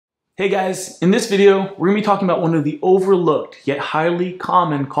Hey guys, in this video, we're going to be talking about one of the overlooked yet highly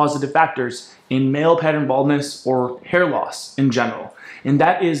common causative factors in male pattern baldness or hair loss in general, and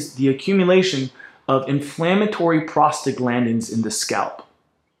that is the accumulation of inflammatory prostaglandins in the scalp.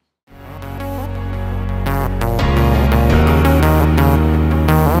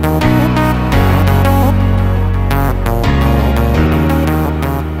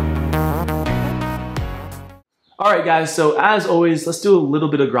 Alright guys, so as always, let's do a little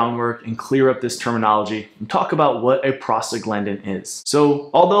bit of groundwork and clear up this terminology and talk about what a prostaglandin is.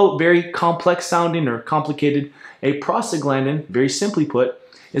 So although very complex sounding or complicated, a prostaglandin, very simply put,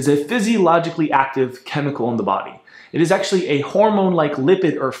 is a physiologically active chemical in the body. It is actually a hormone-like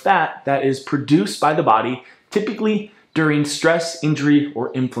lipid or fat that is produced by the body, typically during stress, injury,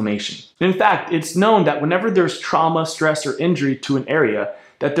 or inflammation. In fact, it's known that whenever there's trauma, stress, or injury to an area,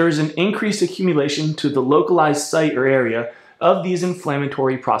 that there is an increased accumulation to the localized site or area of these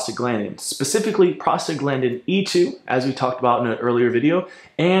inflammatory prostaglandins, specifically prostaglandin E2, as we talked about in an earlier video,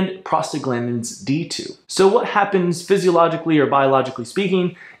 and prostaglandins D2. So what happens physiologically or biologically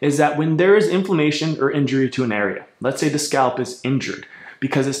speaking is that when there is inflammation or injury to an area, let's say the scalp is injured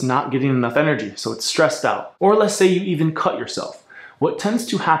because it's not getting enough energy, so it's stressed out, or let's say you even cut yourself, what tends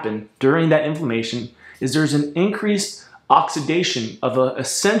to happen during that inflammation is there's an increased oxidation of an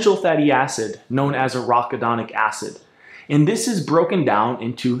essential fatty acid known as arachidonic acid. And this is broken down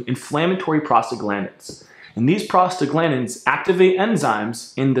into inflammatory prostaglandins. And these prostaglandins activate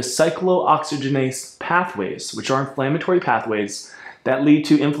enzymes in the cyclooxygenase pathways, which are inflammatory pathways that lead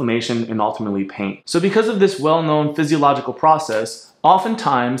to inflammation and ultimately pain. So because of this well-known physiological process,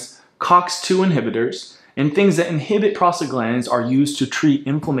 oftentimes COX-2 inhibitors and things that inhibit prostaglandins are used to treat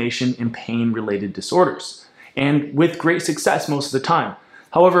inflammation and pain-related disorders, and with great success most of the time.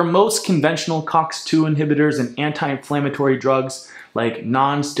 However, most conventional COX-2 inhibitors and anti-inflammatory drugs, like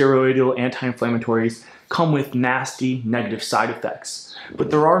non-steroidal anti-inflammatories, come with nasty negative side effects.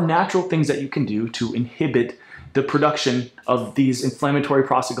 But there are natural things that you can do to inhibit the production of these inflammatory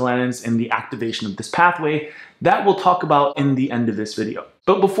prostaglandins and the activation of this pathway that we'll talk about in the end of this video.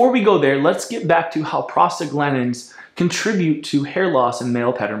 But before we go there, let's get back to how prostaglandins contribute to hair loss and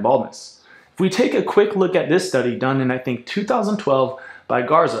male pattern baldness. If we take a quick look at this study done in, I think, 2012 by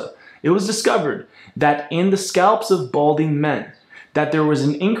Garza, it was discovered that in the scalps of balding men, that there was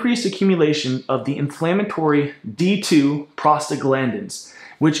an increased accumulation of the inflammatory D2 prostaglandins,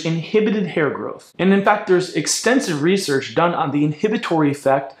 which inhibited hair growth. And in fact, there's extensive research done on the inhibitory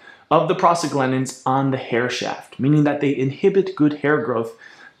effect of the prostaglandins on the hair shaft, meaning that they inhibit good hair growth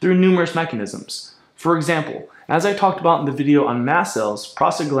through numerous mechanisms. For example, as I talked about in the video on mast cells,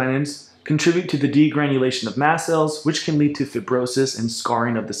 prostaglandins contribute to the degranulation of mast cells, which can lead to fibrosis and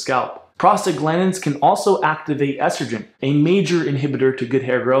scarring of the scalp. Prostaglandins can also activate estrogen, a major inhibitor to good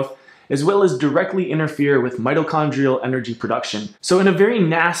hair growth, as well as directly interfere with mitochondrial energy production. So in a very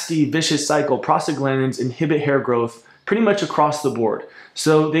nasty, vicious cycle, prostaglandins inhibit hair growth pretty much across the board.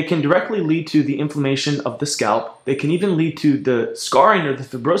 So they can directly lead to the inflammation of the scalp. They can even lead to the scarring or the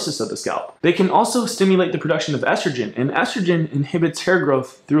fibrosis of the scalp. They can also stimulate the production of estrogen, and estrogen inhibits hair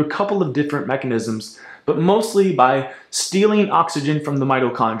growth through a couple of different mechanisms, but mostly by stealing oxygen from the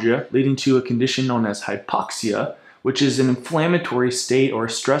mitochondria, leading to a condition known as hypoxia, which is an inflammatory state or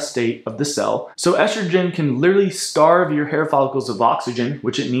stress state of the cell. So estrogen can literally starve your hair follicles of oxygen,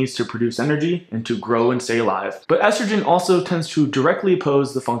 which it needs to produce energy and to grow and stay alive. But estrogen also tends to directly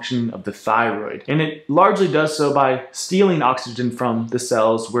oppose the function of the thyroid, and it largely does so by stealing oxygen from the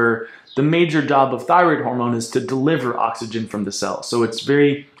cells, where the major job of thyroid hormone is to deliver oxygen from the cell. So it's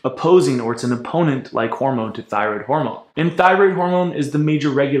very opposing, or it's an opponent-like hormone to thyroid hormone. And thyroid hormone is the major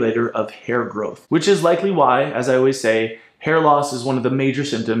regulator of hair growth, which is likely why, as I always say, hair loss is one of the major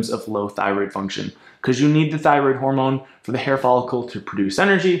symptoms of low thyroid function, because you need the thyroid hormone for the hair follicle to produce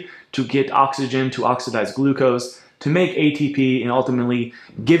energy, to get oxygen, to oxidize glucose, to make ATP, and ultimately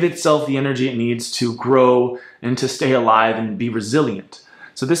give itself the energy it needs to grow and to stay alive and be resilient.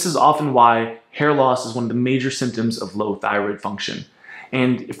 So this is often why hair loss is one of the major symptoms of low thyroid function.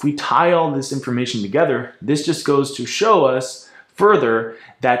 And if we tie all this information together, this just goes to show us further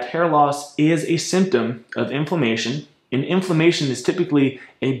that hair loss is a symptom of inflammation, and inflammation is typically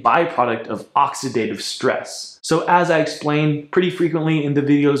a byproduct of oxidative stress. So as I explain pretty frequently in the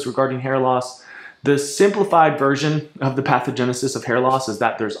videos regarding hair loss, the simplified version of the pathogenesis of hair loss is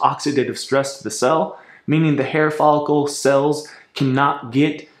that there's oxidative stress to the cell, meaning the hair follicle cells cannot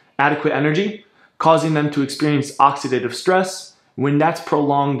get adequate energy, causing them to experience oxidative stress. When that's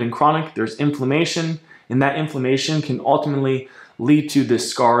prolonged and chronic, there's inflammation, and that inflammation can ultimately lead to the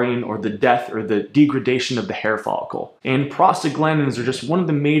scarring or the death or the degradation of the hair follicle. And prostaglandins are just one of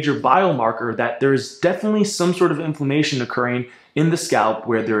the major biomarkers that there's definitely some sort of inflammation occurring in the scalp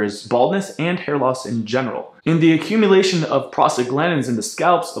where there is baldness and hair loss in general. And the accumulation of prostaglandins in the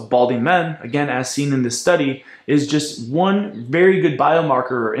scalps of balding men, again as seen in this study, is just one very good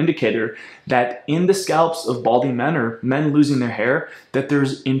biomarker or indicator that in the scalps of balding men or men losing their hair, that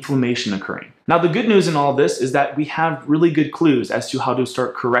there's inflammation occurring. Now the good news in all this is that we have really good clues as to how to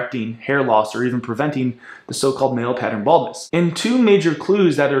start correcting hair loss or even preventing the so-called male pattern baldness. And two major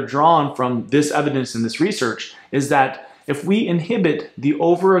clues that are drawn from this evidence in this research is that if we inhibit the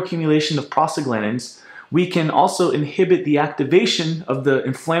overaccumulation of prostaglandins, we can also inhibit the activation of the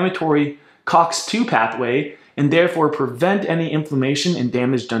inflammatory COX-2 pathway and therefore prevent any inflammation and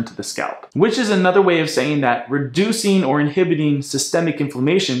damage done to the scalp. Which is another way of saying that reducing or inhibiting systemic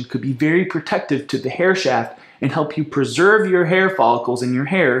inflammation could be very protective to the hair shaft and help you preserve your hair follicles in your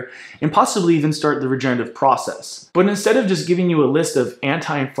hair and possibly even start the regenerative process. But instead of just giving you a list of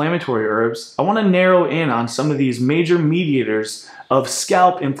anti-inflammatory herbs, I want to narrow in on some of these major mediators of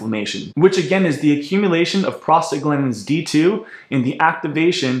scalp inflammation, which again is the accumulation of prostaglandins D2 and the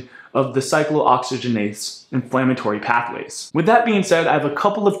activation of the cyclooxygenase inflammatory pathways. With that being said, I have a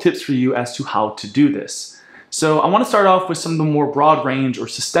couple of tips for you as to how to do this. So I want to start off with some of the more broad range or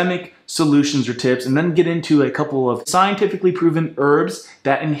systemic solutions or tips, and then get into a couple of scientifically proven herbs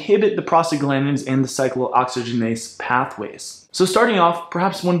that inhibit the prostaglandins and the cyclooxygenase pathways. So starting off,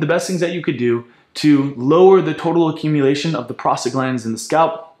 perhaps one of the best things that you could do to lower the total accumulation of the prostaglandins in the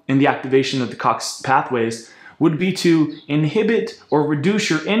scalp and the activation of the COX pathways would be to inhibit or reduce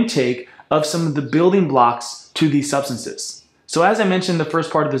your intake of some of the building blocks to these substances. So as I mentioned in the first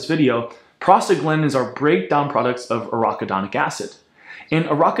part of this video, prostaglandins are breakdown products of arachidonic acid. And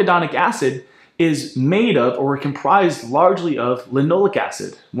arachidonic acid is made of or comprised largely of linoleic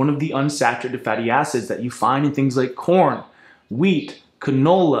acid, one of the unsaturated fatty acids that you find in things like corn, wheat,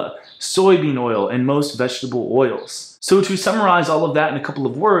 canola, soybean oil, and most vegetable oils. So to summarize all of that in a couple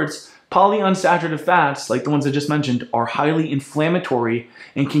of words, polyunsaturated fats, like the ones I just mentioned, are highly inflammatory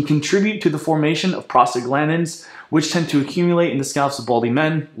and can contribute to the formation of prostaglandins, which tend to accumulate in the scalps of balding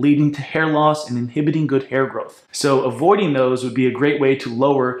men, leading to hair loss and inhibiting good hair growth. So avoiding those would be a great way to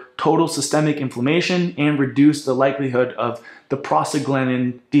lower total systemic inflammation and reduce the likelihood of the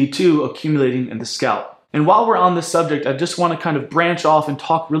prostaglandin D2 accumulating in the scalp. And while we're on this subject, I just want to kind of branch off and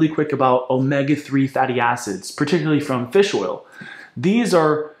talk really quick about omega-3 fatty acids, particularly from fish oil. These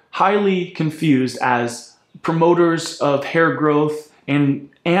are highly confused as promoters of hair growth and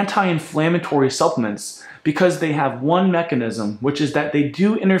anti-inflammatory supplements because they have one mechanism, which is that they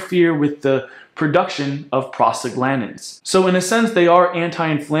do interfere with the production of prostaglandins. So in a sense, they are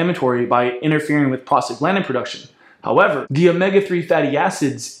anti-inflammatory by interfering with prostaglandin production. However, the omega-3 fatty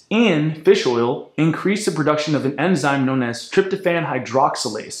acids in fish oil increase the production of an enzyme known as tryptophan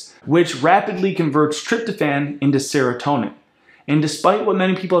hydroxylase, which rapidly converts tryptophan into serotonin. And despite what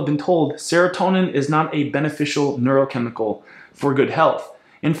many people have been told, serotonin is not a beneficial neurochemical for good health.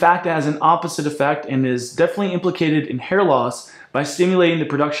 In fact, it has an opposite effect and is definitely implicated in hair loss by stimulating the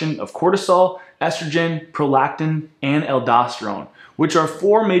production of cortisol, estrogen, prolactin, and aldosterone, which are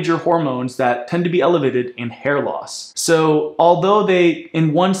four major hormones that tend to be elevated in hair loss. So although they,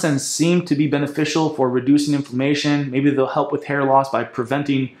 in one sense, seem to be beneficial for reducing inflammation, maybe they'll help with hair loss by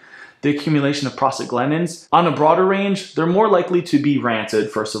preventing the accumulation of prostaglandins, on a broader range, they're more likely to be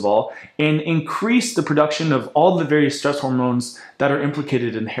rancid, first of all, and increase the production of all the various stress hormones that are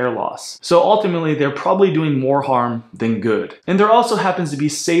implicated in hair loss. So ultimately, they're probably doing more harm than good. And there also happens to be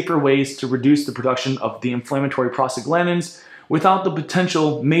safer ways to reduce the production of the inflammatory prostaglandins without the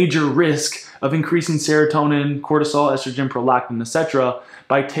potential major risk of increasing serotonin, cortisol, estrogen, prolactin, etc.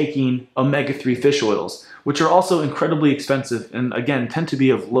 by taking omega-3 fish oils, which are also incredibly expensive and again tend to be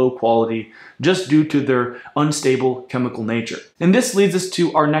of low quality just due to their unstable chemical nature. And this leads us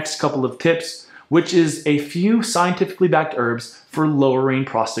to our next couple of tips, which is a few scientifically backed herbs for lowering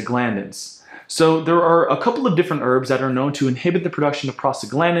prostaglandins. So there are a couple of different herbs that are known to inhibit the production of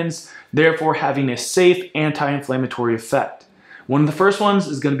prostaglandins, therefore having a safe anti-inflammatory effect. One of the first ones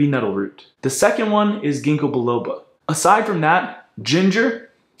is going to be nettle root. The second one is ginkgo biloba. Aside from that, ginger,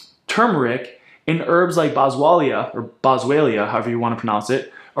 turmeric, and herbs like boswellia, or boswellia, however you want to pronounce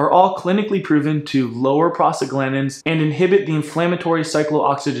it, are all clinically proven to lower prostaglandins and inhibit the inflammatory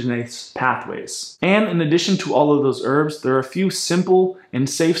cyclooxygenase pathways. And in addition to all of those herbs, there are a few simple and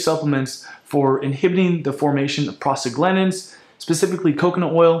safe supplements for inhibiting the formation of prostaglandins, specifically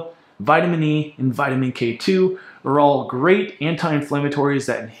coconut oil, vitamin E and vitamin K2 are all great anti-inflammatories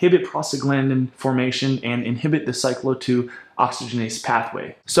that inhibit prostaglandin formation and inhibit the cyclo-2 oxygenase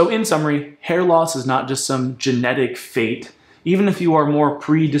pathway. So in summary, hair loss is not just some genetic fate. Even if you are more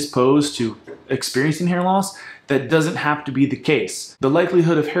predisposed to experiencing hair loss, that doesn't have to be the case. The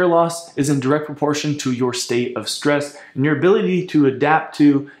likelihood of hair loss is in direct proportion to your state of stress and your ability to adapt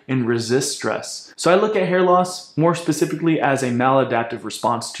to and resist stress. So I look at hair loss more specifically as a maladaptive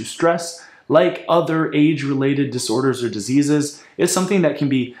response to stress. Like other age-related disorders or diseases, it's something that can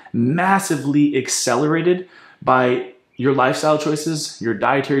be massively accelerated by your lifestyle choices, your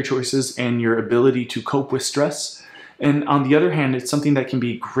dietary choices, and your ability to cope with stress. And on the other hand, it's something that can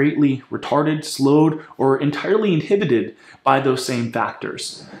be greatly retarded, slowed, or entirely inhibited by those same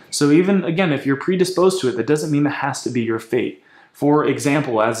factors. So even, again, if you're predisposed to it, that doesn't mean that has to be your fate. For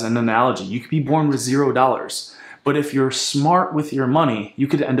example, as an analogy, you could be born with $0. But if you're smart with your money, you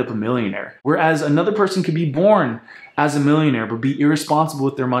could end up a millionaire. Whereas another person could be born as a millionaire, but be irresponsible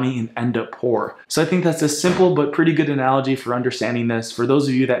with their money and end up poor. So I think that's a simple but pretty good analogy for understanding this. For those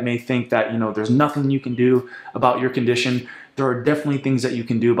of you that may think that, there's nothing you can do about your condition, there are definitely things that you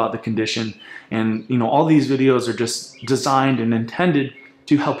can do about the condition. And, all these videos are just designed and intended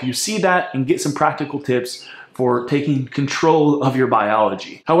to help you see that and get some practical tips for taking control of your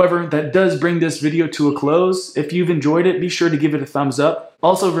biology. However, that does bring this video to a close. If you've enjoyed it, be sure to give it a thumbs up.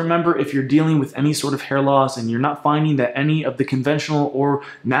 Also remember, if you're dealing with any sort of hair loss and you're not finding that any of the conventional or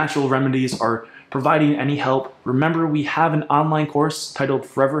natural remedies are providing any help, remember we have an online course titled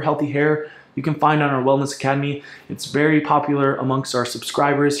Forever Healthy Hair. You can find on our Wellness Academy. It's very popular amongst our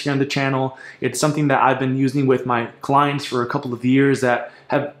subscribers here on the channel. It's something that I've been using with my clients for a couple of years that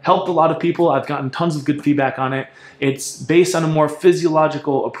have helped a lot of people. I've gotten tons of good feedback on it. It's based on a more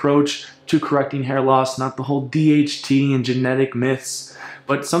physiological approach to correcting hair loss, not the whole DHT and genetic myths,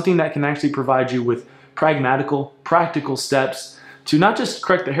 but something that can actually provide you with practical steps to not just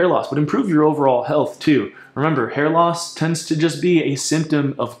correct the hair loss, but improve your overall health too. Remember, hair loss tends to just be a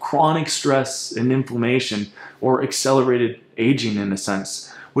symptom of chronic stress and inflammation, or accelerated aging in a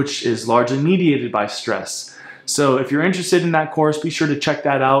sense, which is largely mediated by stress. So if you're interested in that course, be sure to check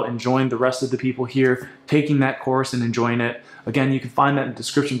that out and join the rest of the people here taking that course and enjoying it. Again, you can find that in the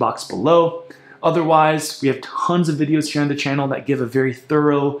description box below. Otherwise, we have tons of videos here on the channel that give a very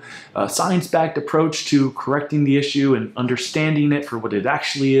thorough, science-backed approach to correcting the issue and understanding it for what it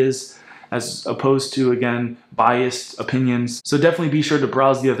actually is, as opposed to, again, biased opinions. So definitely be sure to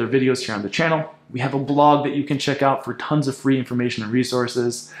browse the other videos here on the channel. We have a blog that you can check out for tons of free information and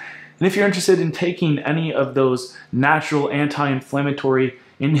resources. And if you're interested in taking any of those natural anti-inflammatory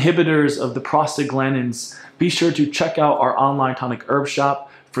inhibitors of the prostaglandins, be sure to check out our online tonic herb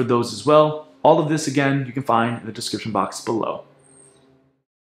shop for those as well. All of this, again, you can find in the description box below.